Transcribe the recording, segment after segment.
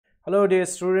Hello dear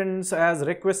students, as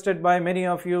requested by many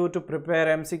of you to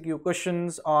prepare MCQ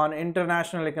questions on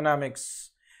international economics,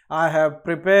 I have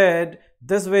prepared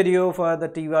this video for the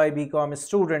TYBCOM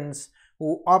students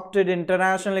who opted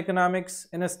international economics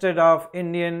instead of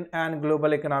Indian and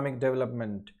global economic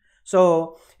development.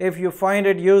 So if you find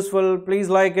it useful, please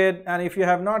like it, and if you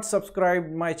have not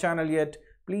subscribed my channel yet,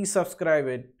 please subscribe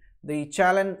it. The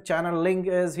channel link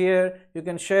is here. You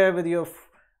can share with your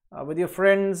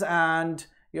friends and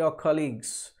your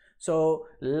colleagues. So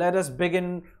let us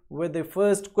begin with the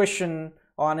first question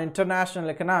on international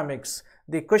economics.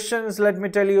 The questions, let me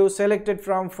tell you, selected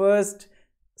from first,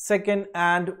 second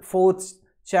and fourth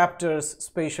chapters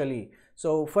specially.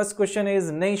 So first question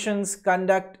is, nations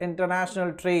conduct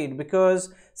international trade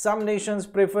because some nations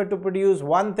prefer to produce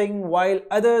one thing while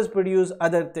others produce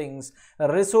other things.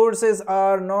 Resources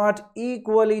are not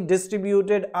equally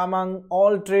distributed among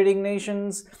all trading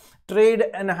nations. Trade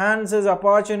enhances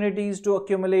opportunities to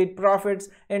accumulate profits.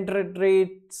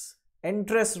 Interest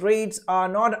rates are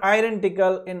not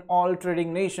identical in all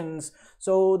trading nations.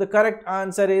 So the correct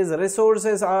answer is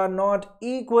resources are not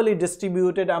equally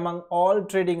distributed among all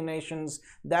trading nations.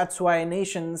 That's why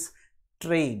nations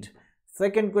trade.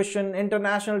 Second question,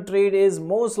 international trade is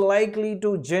most likely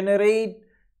to generate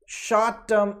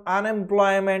short-term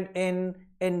unemployment in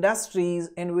industries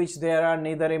in which there are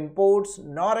neither imports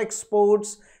nor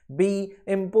exports. B.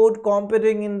 Import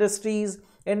competing industries,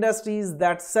 industries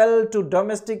that sell to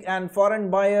domestic and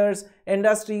foreign buyers,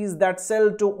 industries that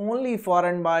sell to only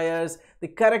foreign buyers. The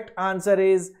correct answer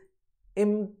is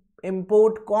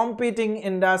import competing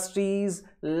industries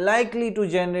likely to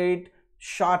generate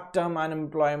short-term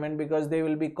unemployment because they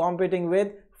will be competing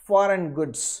with foreign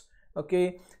goods.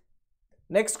 Okay.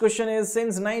 Next question is,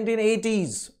 since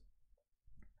 1980s,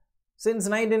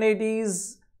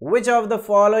 which of the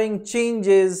following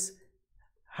changes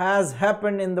has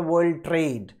happened in the world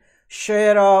trade?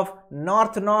 Share of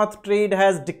north-north trade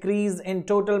has decreased in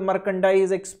total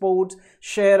merchandise exports.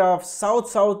 Share of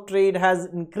south-south trade has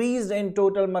increased in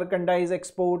total merchandise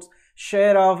exports.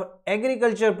 Share of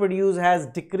agriculture produce has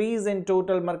decreased in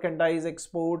total merchandise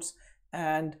exports,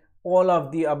 and all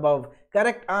of the above.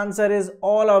 Correct answer is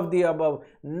all of the above.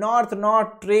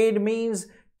 North-north trade means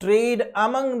trade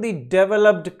among the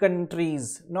developed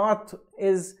countries. North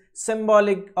is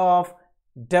symbolic of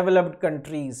developed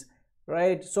countries,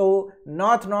 right? So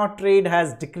north-north trade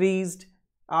has decreased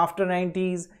after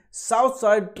 90s.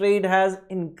 South-side trade has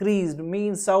increased,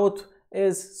 means south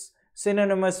is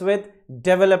synonymous with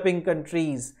developing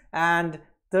countries. And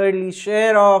thirdly,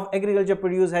 share of agriculture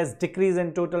produce has decreased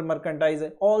in total merchandise.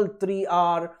 All three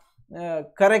are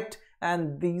correct,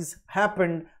 and these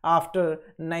happened after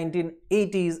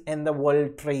 1980s in the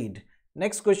world trade.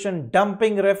 Next question,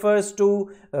 dumping refers to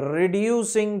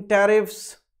reducing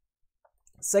tariffs.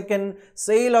 Second,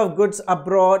 sale of goods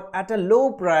abroad at a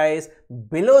low price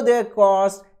below their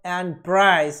cost and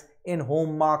price in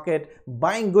home market.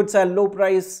 Buying goods at low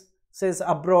prices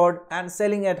abroad and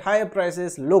selling at higher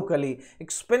prices locally.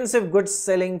 Expensive goods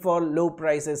selling for low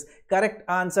prices. Correct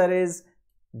answer is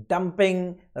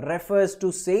dumping refers to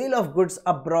sale of goods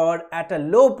abroad at a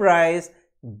low price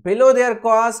below their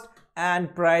cost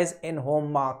and price in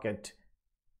home market.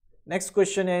 Next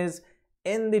question is,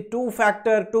 in the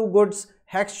two-factor, two goods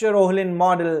Hecksher-ohlin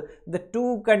model, the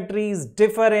two countries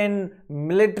differ in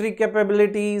military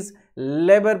capabilities,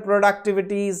 labor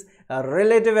productivities,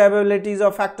 relative abilities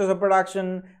of factors of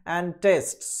production and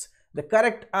tests. The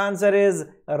correct answer is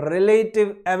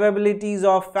relative availabilities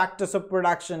of factors of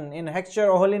production. In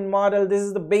Hecksher-ohlin model, this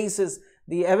is the basis,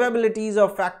 the availabilities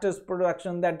of factors of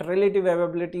production, that relative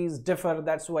availabilities differ.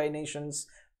 That's why nations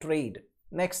trade.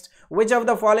 Next, which of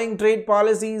the following trade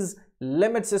policies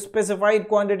limits a specified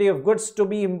quantity of goods to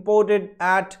be imported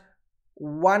at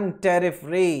one tariff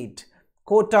rate?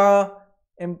 Quota,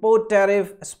 import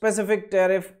tariff, specific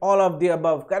tariff, all of the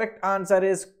above. Correct answer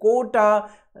is quota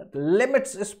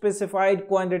limits a specified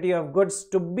quantity of goods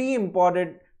to be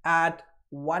imported at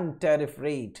one tariff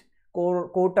rate.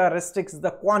 Quota restricts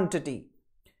the quantity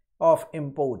of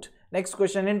import. Next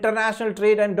question, international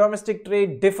trade and domestic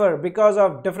trade differ because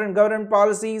of different government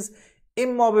policies,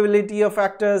 immobility of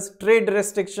factors, trade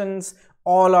restrictions,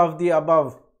 all of the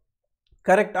above.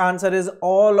 Correct answer is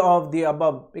all of the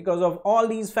above. Because of all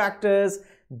these factors,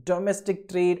 domestic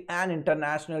trade and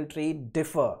international trade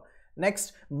differ.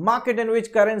 Next, market in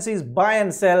which currencies buy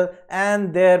and sell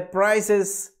and their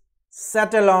prices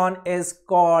settle on is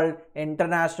called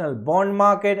international bond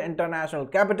market, international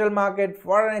capital market,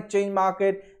 foreign exchange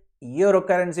market, euro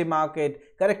currency market.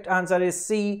 Correct answer is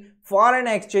C, foreign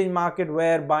exchange market,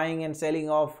 where buying and selling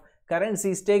of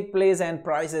currencies take place and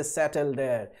prices settle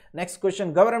there. Next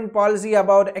question, government policy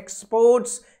about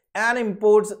exports and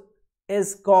imports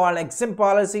is called EXIM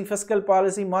policy, fiscal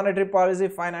policy, monetary policy,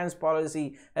 finance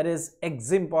policy. It is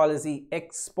EXIM policy,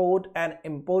 export and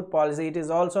import policy. It is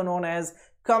also known as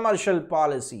commercial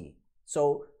policy.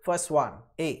 So first one,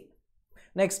 A.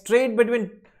 Next, trade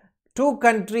between two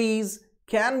countries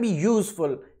can be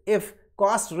useful if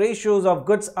cost ratios of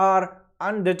goods are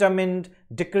undetermined,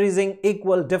 decreasing,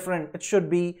 equal, different. It should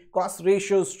be, cost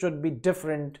ratios should be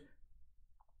different.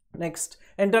 Next,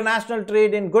 international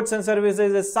trade in goods and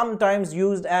services is sometimes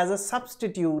used as a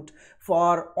substitute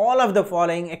for all of the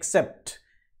following except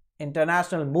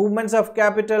international movements of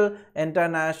capital,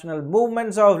 international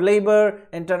movements of labor,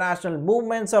 international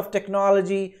movements of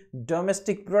technology,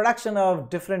 domestic production of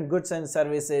different goods and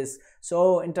services.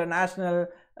 So international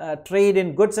trade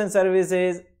in goods and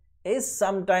services is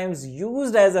sometimes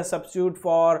used as a substitute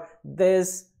for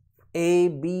this A,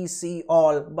 B, C,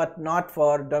 all, but not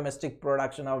for domestic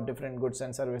production of different goods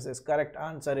and services. Correct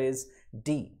answer is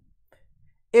D.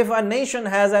 If a nation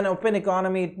has an open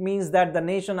economy, it means that the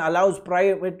nation allows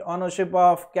private ownership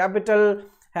of capital,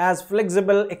 has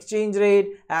flexible exchange rate,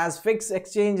 has fixed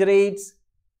exchange rates,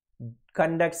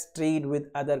 conducts trade with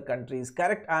other countries.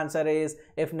 Correct answer is,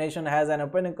 if nation has an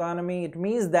open economy, it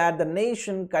means that the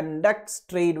nation conducts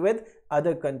trade with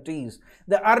other countries.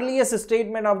 The earliest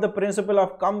statement of the principle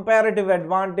of comparative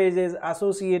advantage is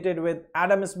associated with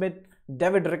Adam Smith,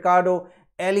 David Ricardo,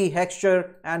 Elie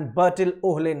Hecksher and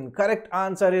Hecksher-ohlin. Correct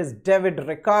answer is David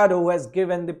Ricardo, who has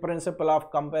given the principle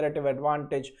of comparative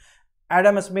advantage.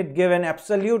 Adam Smith given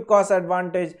absolute cost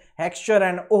advantage, Hecksher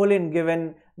and Ohlin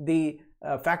given the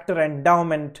factor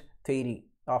endowment theory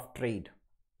of trade.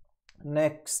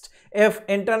 Next, if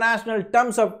international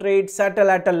terms of trade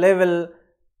settle at a level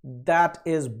that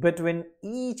is between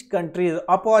each country's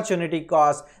opportunity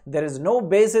cost, there is no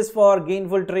basis for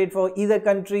gainful trade for either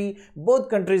country. Both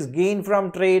countries gain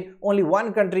from trade. Only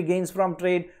one country gains from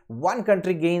trade. One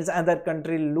country gains, other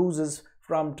country loses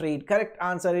from trade. Correct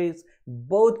answer is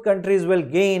both countries will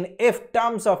gain if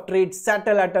terms of trade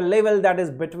settle at a level that is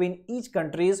between each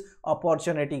country's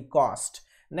opportunity cost.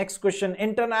 Next question,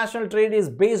 international trade is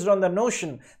based on the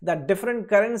notion that different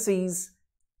currencies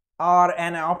are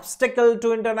an obstacle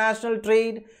to international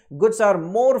trade. Goods are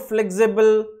more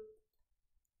flexible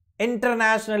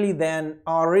internationally than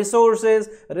our resources.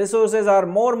 Resources are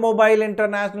more mobile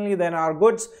internationally than our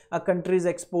goods. A country's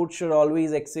export should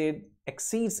always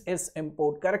exceeds its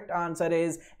import. Correct answer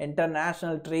is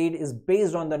international trade is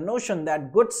based on the notion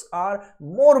that goods are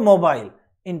more mobile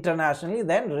internationally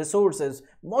than resources.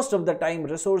 Most of the time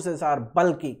resources are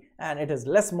bulky and it is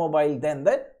less mobile than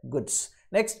the goods.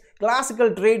 Next,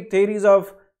 classical trade theories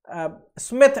of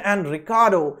Smith and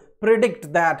Ricardo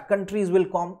predict that countries will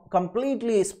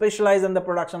completely specialize in the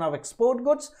production of export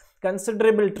goods.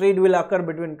 Considerable trade will occur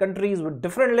between countries with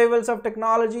different levels of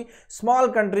technology. Small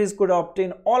countries could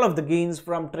obtain all of the gains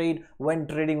from trade when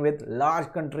trading with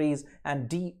large countries. And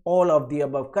D, all of the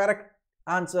above. Correct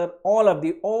answer,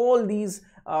 all these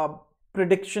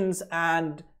predictions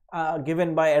and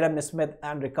given by Adam Smith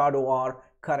and Ricardo are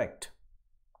correct.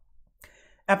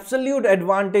 Absolute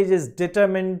advantage is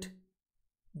determined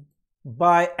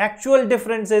by actual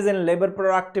differences in labor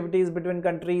productivities between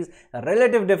countries,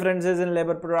 relative differences in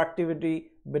labor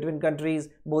productivity between countries,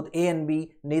 both A and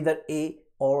B, neither A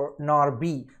or nor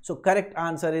B. So correct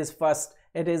answer is first,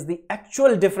 it is the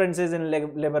actual differences in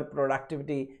labor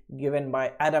productivity given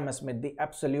by Adam Smith, the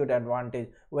absolute advantage,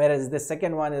 whereas the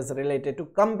second one is related to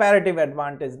comparative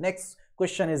advantage. Next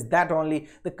question is that only.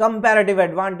 The comparative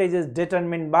advantage is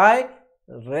determined by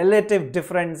relative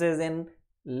differences in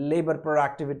labor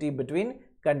productivity between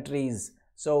countries.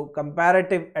 So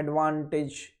comparative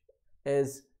advantage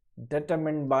is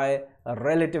determined by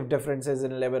relative differences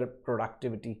in labor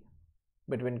productivity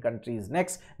between countries.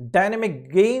 Next,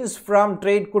 dynamic gains from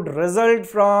trade could result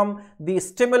from the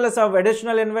stimulus of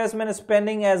additional investment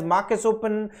spending as markets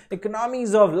open,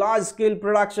 economies of large scale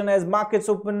production as markets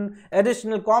open,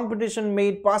 additional competition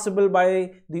made possible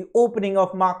by the opening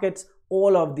of markets.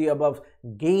 All of the above.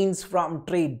 Gains from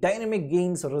trade, dynamic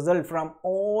gains result from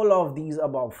all of these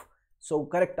above. So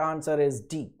correct answer is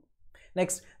D.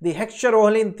 Next, the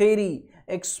Hecksher-ohlin theory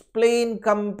explain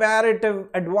comparative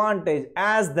advantage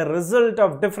as the result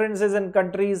of differences in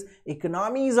countries,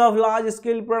 economies of large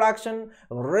scale production,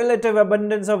 relative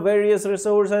abundance of various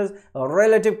resources,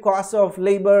 relative cost of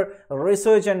labor,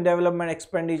 research and development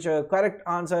expenditure. Correct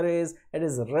answer is it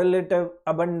is relative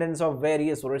abundance of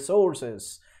various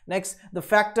resources. Next, the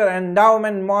factor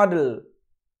endowment model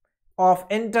of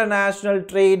international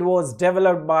trade was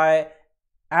developed by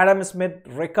Adam Smith,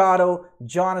 Ricardo,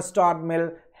 John Stuart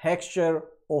Mill,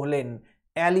 Hecksher-ohlin,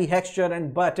 Ali Hecksher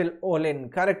and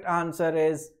Bertil-Ohlin. Correct answer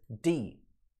is D.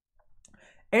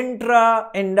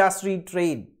 Intra-industry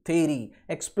trade theory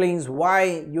explains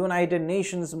why United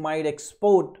Nations might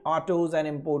export autos and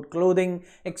import clothing,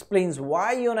 explains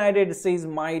why United States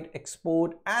might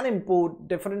export and import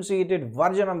differentiated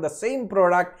version of the same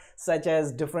product such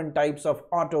as different types of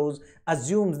autos,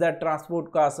 assumes that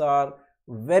transport costs are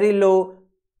very low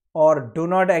or do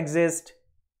not exist,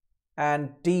 and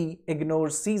D,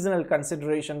 ignores seasonal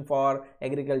consideration for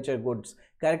agriculture goods.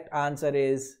 Correct answer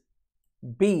is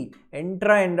B.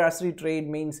 Intra-industry trade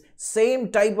means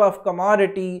same type of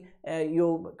commodity a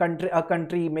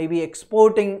country may be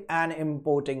exporting and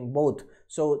importing both.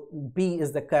 So B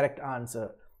is the correct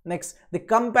answer. Next, the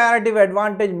comparative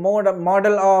advantage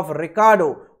model of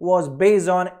Ricardo was based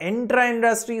on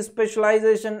intra-industry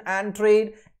specialization and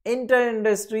trade,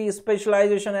 inter-industry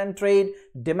specialization and trade,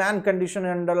 demand condition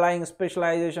underlying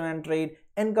specialization and trade,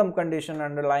 income condition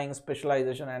underlying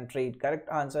specialization and trade. Correct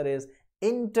answer is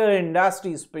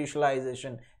inter-industry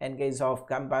specialization in case of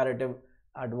comparative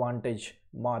advantage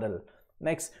model.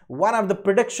 Next, one of the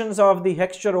predictions of the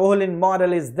Hecksher-ohlin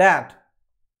model is that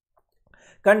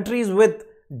countries with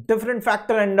different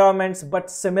factor endowments but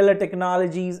similar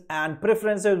technologies and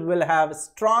preferences will have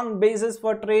strong basis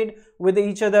for trade with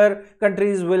each other.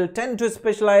 Countries will tend to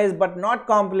specialize but not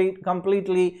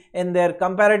completely in their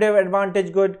comparative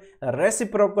advantage good.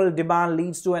 Reciprocal demand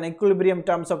leads to an equilibrium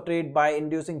terms of trade by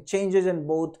inducing changes in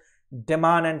both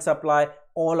demand and supply.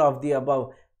 All of the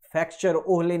above.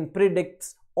 Hecksher-ohlin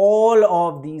predicts all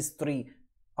of these three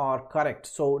are correct.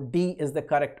 So D is the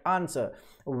correct answer.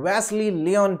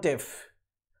 Leontief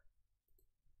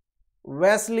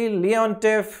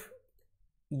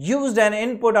used an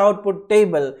input-output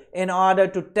table in order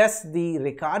to test the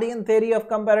Ricardian theory of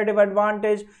comparative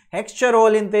advantage,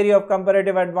 Hecksher-ohlin theory of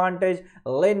comparative advantage,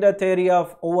 Linder theory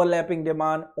of overlapping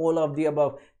demand, all of the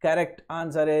above. Correct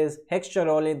answer is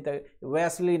Hecksher-ohlin theory.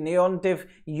 Leontief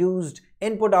used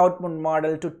input-output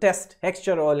model to test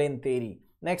Hecksher-ohlin theory.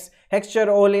 Next,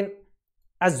 Hecksher-ohlin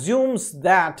assumes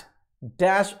that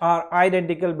dash are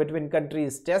identical between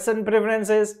countries' tastes and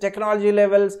preferences, technology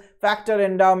levels, factor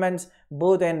endowments,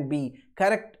 both and B.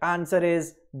 Correct answer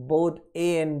is both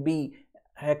A and B.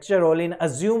 Hecksher-ohlin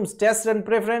assumes tastes and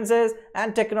preferences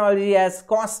and technology as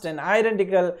constant,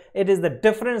 identical. It is the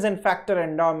difference in factor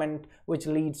endowment which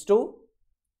leads to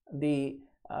the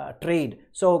trade.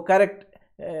 So correct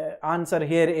answer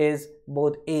here is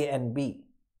both A and B.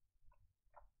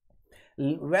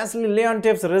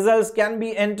 Leontief's results can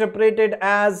be interpreted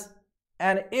as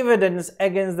an evidence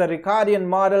against the Ricardian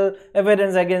model,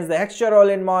 evidence against the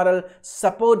Hecksher-ohlin model,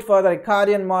 support for the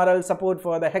Ricardian model, support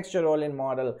for the Hecksher-ohlin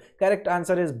model. Correct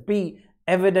answer is B,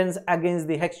 evidence against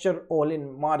the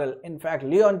Hecksher-ohlin model. In fact,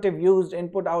 Leontief used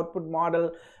input-output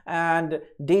model and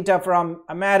data from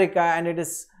America, and it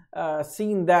is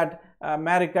seen that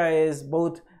America is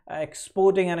both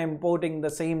exporting and importing the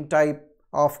same type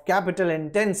of capital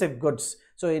intensive goods.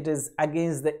 So it is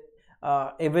against the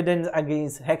evidence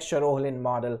against Hecksher-ohlin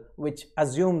model, which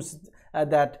assumes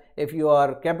that if you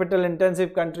are capital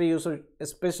intensive country, you should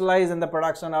specialize in the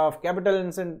production of capital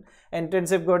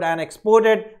intensive good and export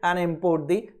it and import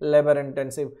the labor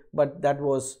intensive. But that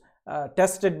was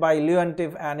tested by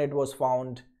Leontief and it was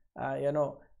found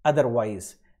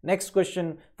otherwise. Next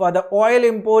question, for the oil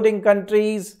importing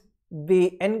countries,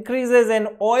 the increases in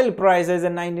oil prices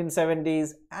in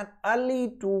 1970s and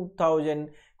early 2000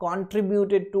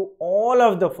 contributed to all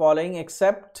of the following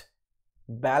except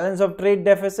balance of trade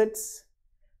deficits,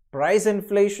 price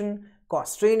inflation,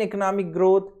 constrained economic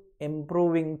growth,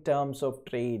 improving terms of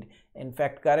trade. In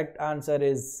fact, correct answer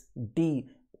is D.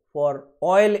 For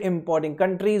oil importing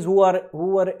countries who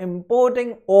were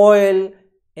importing oil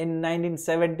in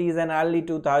 1970s and early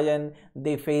 2000,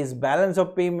 they face balance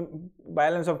of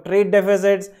trade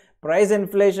deficits, price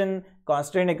inflation,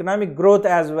 constrained economic growth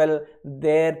as well.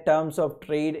 Their terms of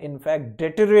trade in fact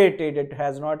deteriorated, it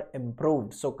has not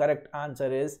improved. So correct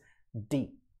answer is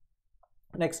D.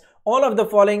 Next, all of the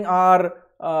following are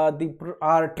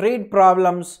trade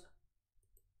problems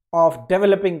of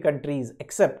developing countries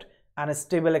except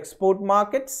unstable export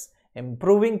markets,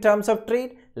 improving terms of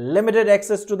trade, limited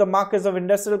access to the markets of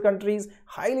industrial countries,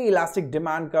 highly elastic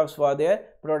demand curves for their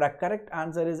product. Correct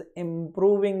answer is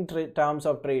improving terms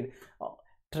of trade.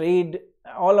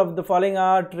 All of the following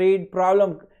are trade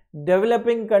problem.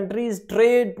 Developing countries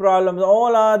trade problems,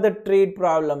 all are the trade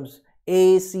problems.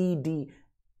 A, C, D.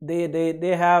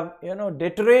 They have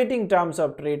deteriorating terms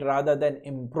of trade rather than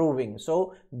improving.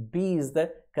 So B is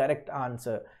the correct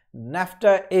answer.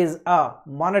 NAFTA is a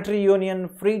monetary union,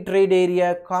 free trade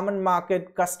area, common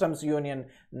market, customs union.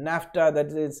 NAFTA, that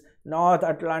is North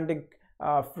Atlantic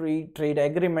Free Trade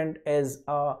Agreement, is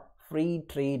a free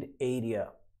trade area.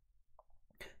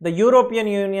 The European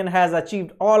Union has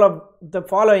achieved all of the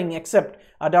following except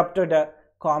adopted a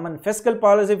common fiscal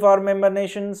policy for member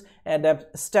nations, and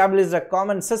established a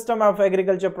common system of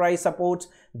agriculture price supports,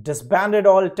 disbanded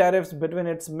all tariffs between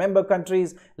its member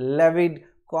countries, levied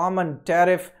common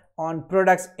tariff on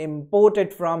products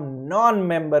imported from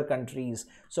non-member countries.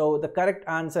 So the correct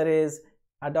answer is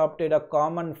adopted a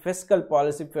common fiscal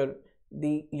policy. For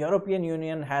the European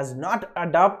Union has not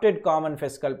adopted common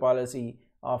fiscal policy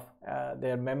of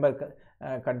their member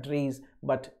countries,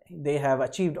 but they have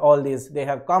achieved all these. They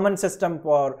have common system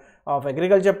of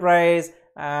agriculture price,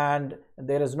 and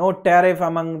there is no tariff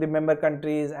among the member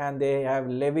countries, and they have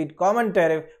levied common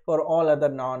tariff for all other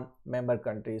non-member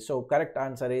countries. So correct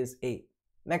answer is A.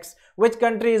 Next, which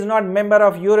country is not member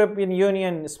of European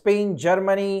Union? Spain,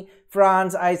 Germany,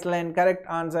 France, Iceland. Correct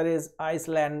answer is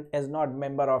Iceland is not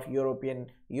member of European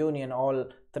Union. All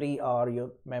three are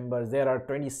members. There are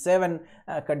 27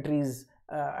 countries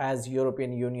as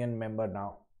European Union member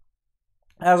now.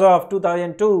 As of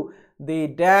 2002, the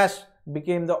dash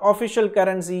became the official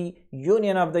currency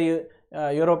union of the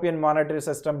European monetary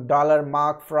system. Dollar,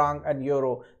 mark, franc and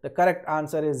euro. The correct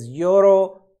answer is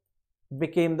euro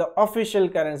became the official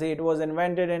currency. It was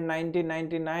invented in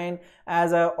 1999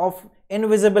 as a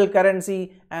invisible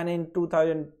currency, and in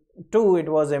 2002 it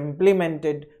was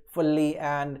implemented fully,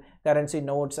 and currency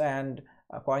notes and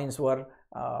coins were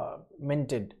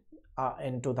minted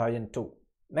in 2002.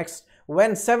 Next,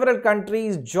 when several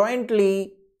countries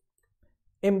jointly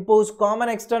impose common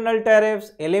external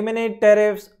tariffs, eliminate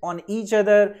tariffs on each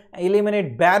other,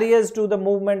 eliminate barriers to the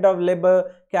movement of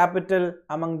labor capital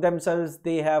among themselves,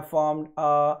 they have formed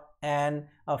a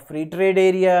free trade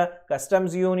area,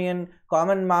 customs union,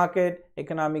 common market,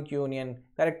 economic union.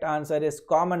 Correct answer is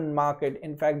common market.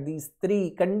 In fact, these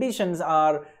three conditions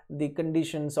are the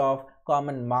conditions of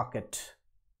common market.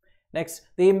 Next,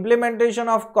 the implementation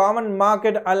of common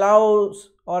market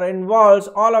allows or involves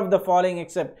all of the following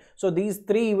except. So these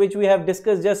three which we have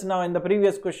discussed just now in the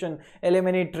previous question: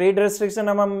 eliminate trade restriction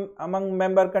among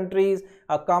member countries,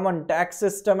 a common tax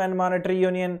system and monetary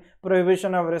union,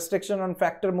 prohibition of restriction on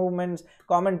factor movements,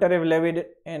 common tariff levied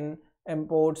in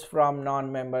imports from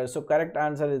non-members. So correct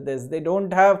answer is this: they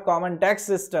don't have common tax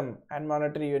system and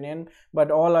monetary union,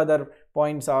 but all other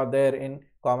points are there in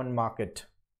common market.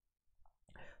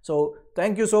 So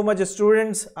thank you so much,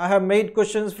 students. I have made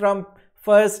questions from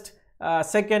first,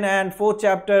 second and fourth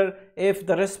chapter. If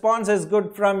the response is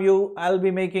good from you, I'll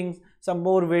be making some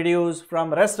more videos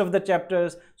from rest of the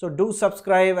chapters. So do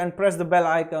subscribe and press the bell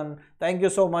icon. Thank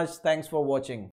you so much. Thanks for watching.